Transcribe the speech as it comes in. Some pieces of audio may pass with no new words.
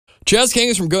Chaz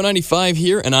Kangas from Go 95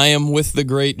 here, and I am with the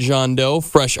great Jean Deaux,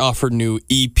 fresh off her new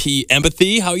EP,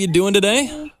 Empathy. How are you doing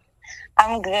today?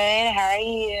 I'm good. How are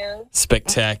you?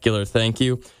 Spectacular, thank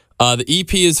you. The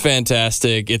EP is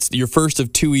fantastic. It's your first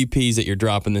of two EPs that you're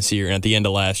dropping this year, and at the end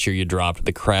of last year, you dropped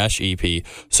the Crash EP.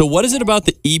 So what is it about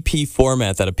the EP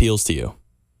format that appeals to you?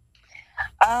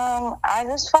 I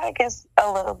just feel like it's a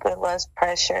little bit less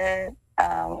pressure.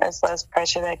 It's less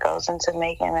pressure that goes into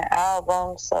making an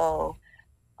album. So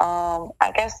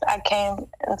I guess I came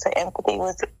into Empathy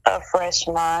with a fresh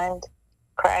mind.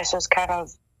 Crash was kind of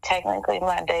technically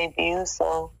my debut,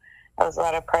 so there was a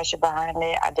lot of pressure behind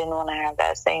it. I didn't want to have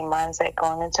that same mindset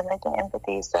going into making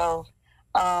Empathy. So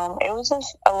it was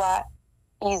just a lot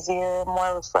easier,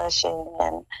 more refreshing,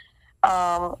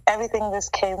 and everything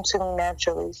just came to me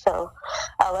naturally. So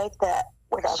I like that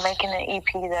without making an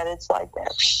EP that it's like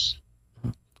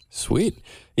that. Sweet.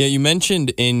 Yeah, you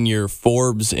mentioned in your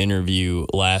Forbes interview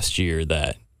last year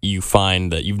that you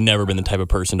find that you've never been the type of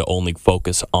person to only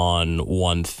focus on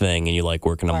one thing and you like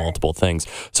working on multiple things.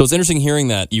 So it's interesting hearing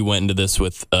that you went into this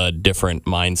with a different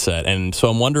mindset. And so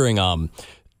I'm wondering,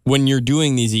 when you're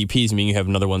doing these EPs, I mean, you have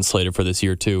another one slated for this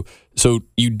year too. So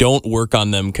you don't work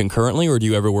on them concurrently, or do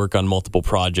you ever work on multiple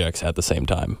projects at the same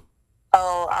time?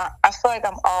 Oh, I feel like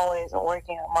I'm always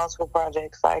working on multiple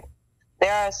projects. Like,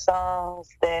 there are songs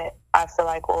that I feel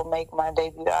like will make my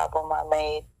debut album I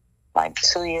made like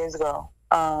 2 years ago.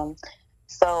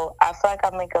 So I feel like I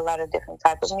make a lot of different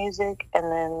types of music,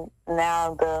 and then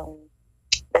now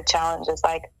the challenge is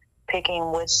like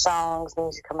picking which songs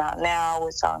need to come out now,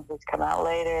 which songs need to come out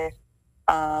later,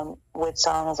 which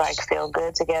songs like feel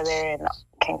good together and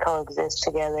can coexist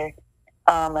together.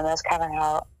 And that's kind of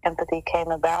how Empathy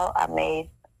came about. I made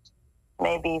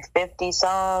maybe 50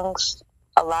 songs.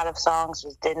 A lot of songs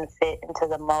just didn't fit into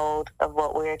the mold of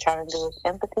what we were trying to do with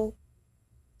Empathy.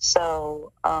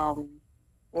 So,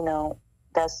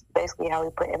 that's basically how we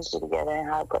put Empathy together and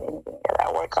how I put anything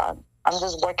together. I'm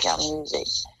just working on music.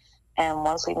 And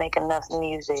once we make enough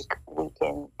music, we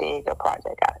can dig a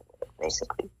project out of it,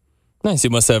 basically. Nice.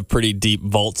 You must have pretty deep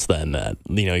vaults then that,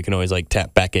 you can always like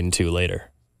tap back into later.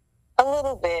 A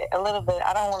little bit.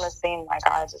 I don't want to seem like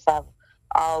I just have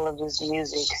all of this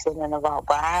music sitting in the vault,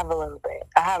 but I have a little bit.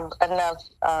 I have enough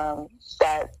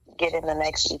that getting the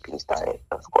next EP started,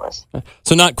 of course.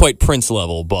 So not quite Prince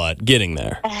level, but getting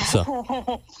there. So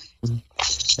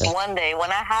yeah. One day, when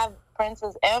I have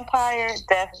Prince's Empire,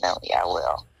 definitely I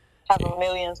will have a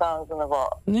million songs in the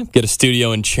vault. Get a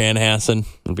studio in Chanhassen.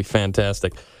 It'll be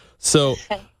fantastic. So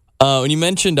when you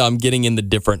mentioned getting in the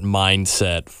different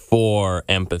mindset for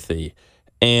Empathy,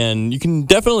 and you can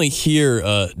definitely hear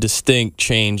a distinct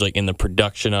change like in the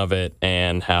production of it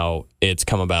and how it's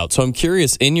come about. So I'm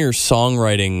curious, in your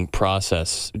songwriting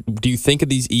process, do you think of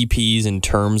these EPs in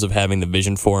terms of having the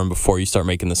vision for them before you start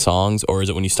making the songs? Or is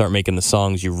it when you start making the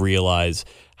songs, you realize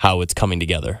how it's coming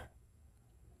together?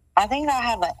 I think I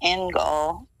have an end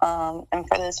goal. And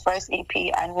for this first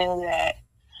EP, I knew that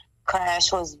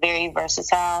Crash was very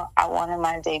versatile. I wanted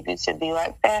my debut to be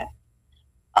like that.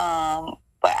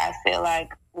 But I feel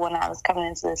like when I was coming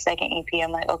into the second EP,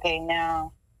 I'm like, okay,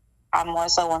 now I more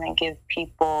so want to give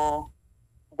people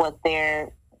what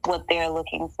they're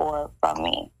looking for from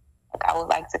me. Like, I would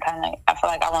like to I feel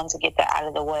like I want to get that out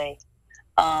of the way.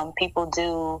 People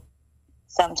do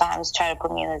sometimes try to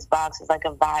put me in this box as like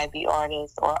a vibey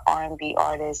artist or R&B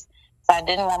artist. So I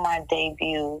didn't want my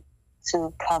debut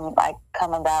to come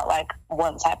about like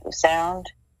one type of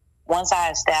sound. Once I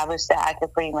established that I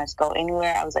could pretty much go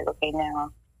anywhere, I was like, okay,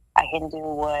 now I can do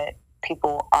what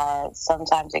people are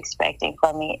sometimes expecting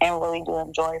from me and really do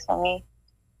enjoy from me.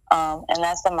 And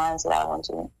that's the mindset I went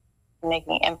to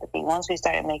making Empathy. Once we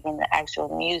started making the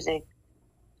actual music,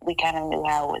 we kind of knew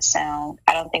how it would sound.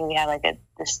 I don't think we had like a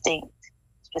distinct,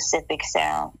 specific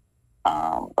sound.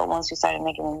 But once we started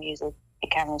making the music,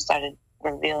 it kind of started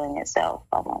revealing itself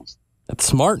almost. That's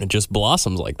smart, and it just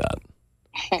blossoms like that.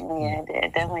 Yeah,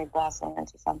 it definitely blossomed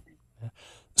into something.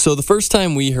 So the first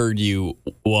time we heard you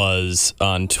was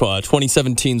on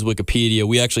 2017's Wikipedia.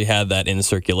 We actually had that in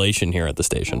circulation here at the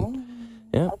station.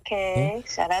 Yeah. Okay.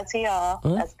 Yeah. Shout out to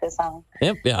y'all. That's a good song.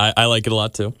 Yep. Yeah, I like it a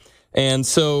lot too. And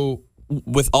so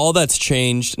with all that's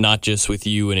changed, not just with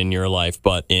you and in your life,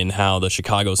 but in how the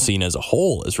Chicago scene as a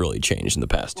whole has really changed in the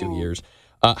past 2 years.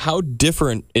 How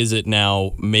different is it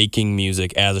now making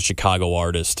music as a Chicago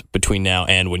artist between now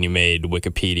and when you made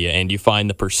Wikipedia? And do you find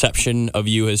the perception of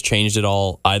you has changed at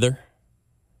all either?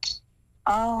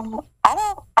 I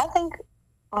think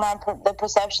the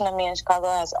perception of me in Chicago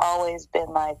has always been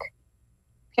like,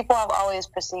 people have always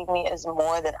perceived me as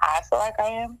more than I feel like I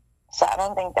am. So I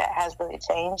don't think that has really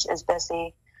changed,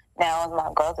 especially now with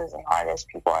my growth as an artist,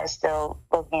 people are still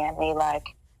looking at me like,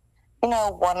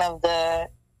 one of the,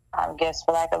 I guess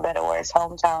for lack of better words,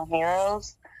 hometown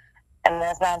heroes. And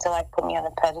that's not to like put me on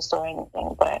a pedestal or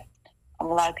anything, but a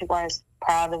lot of people are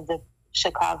proud of the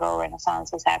Chicago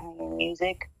Renaissance that's happening in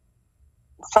music.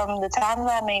 From the time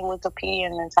that I made Wikipedia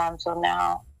and the time till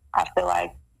now, I feel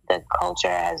like the culture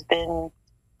has been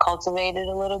cultivated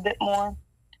a little bit more.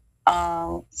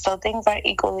 So things are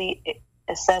equally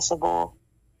accessible,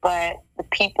 but the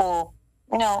people,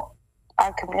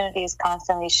 our community is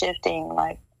constantly shifting.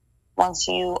 Like, once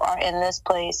you are in this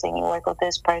place and you work with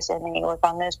this person and you work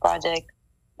on this project,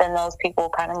 then those people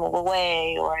kind of move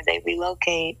away or they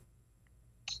relocate.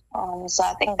 So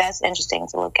I think that's interesting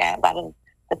to look at. A lot of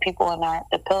the people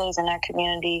the pillars in our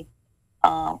community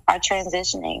are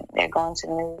transitioning. They're going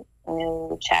to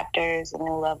new chapters and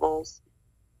new levels.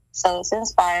 So it's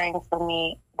inspiring for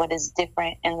me what is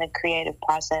different in the creative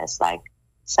process. Like,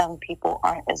 some people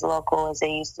aren't as local as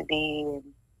they used to be. And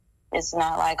it's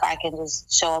not like I can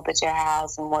just show up at your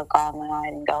house and work all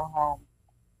night and go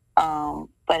home.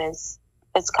 But it's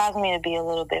caused me to be a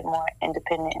little bit more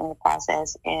independent in the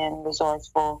process and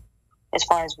resourceful as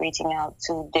far as reaching out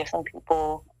to different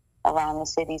people around the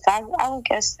city. So I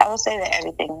would say that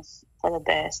everything's for the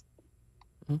best.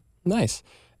 Nice.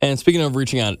 And speaking of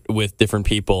reaching out with different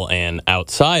people and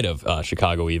outside of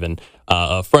Chicago even,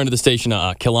 a friend of the station,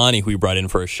 Kehlani, who we brought in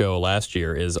for a show last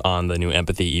year, is on the new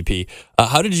Empathy EP.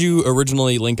 How did you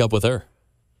originally link up with her?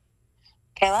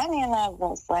 Kehlani and I have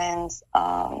been friends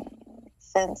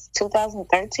since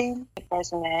 2013. We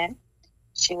first met.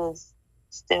 She was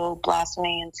still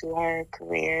blossoming into her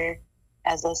career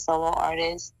as a solo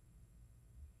artist.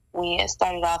 We had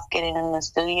started off getting in the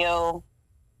studio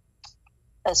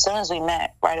as soon as we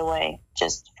met, right away,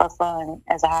 just for fun,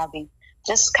 as a hobby.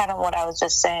 Just kind of what I was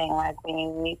just saying, like when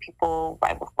you meet people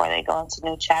right before they go into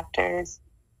new chapters,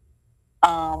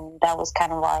 that was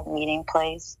kind of our meeting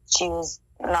place. She was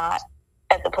not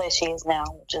at the place she is now,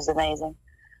 which is amazing.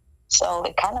 So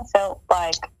it kind of felt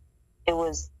like it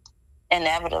was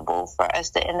inevitable for us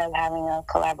to end up having a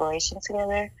collaboration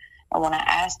together. And when I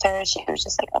asked her, she was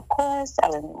just like, of course,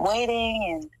 I've been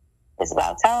waiting and it's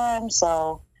about time.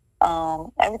 So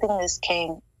everything just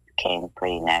came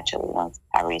pretty naturally once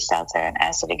I reached out to her and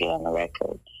asked her to get on the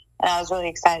record. And I was really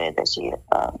excited that she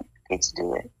agreed to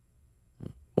do it.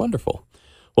 Wonderful.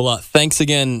 Well, thanks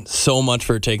again so much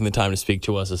for taking the time to speak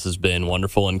to us. This has been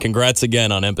wonderful. And congrats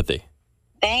again on Empathy.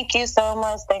 Thank you so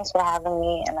much. Thanks for having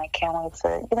me. And I can't wait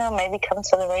to, maybe come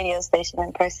to the radio station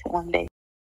in person one day.